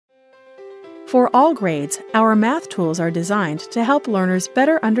For all grades, our math tools are designed to help learners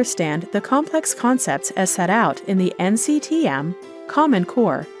better understand the complex concepts as set out in the NCTM, Common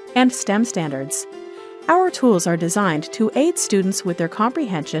Core, and STEM standards. Our tools are designed to aid students with their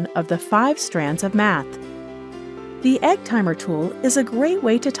comprehension of the 5 strands of math. The Egg Timer tool is a great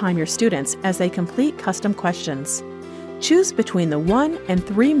way to time your students as they complete custom questions. Choose between the 1 and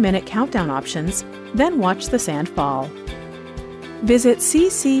 3 minute countdown options, then watch the sand fall. Visit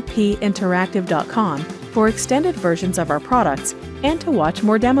ccpinteractive.com for extended versions of our products and to watch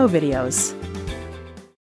more demo videos.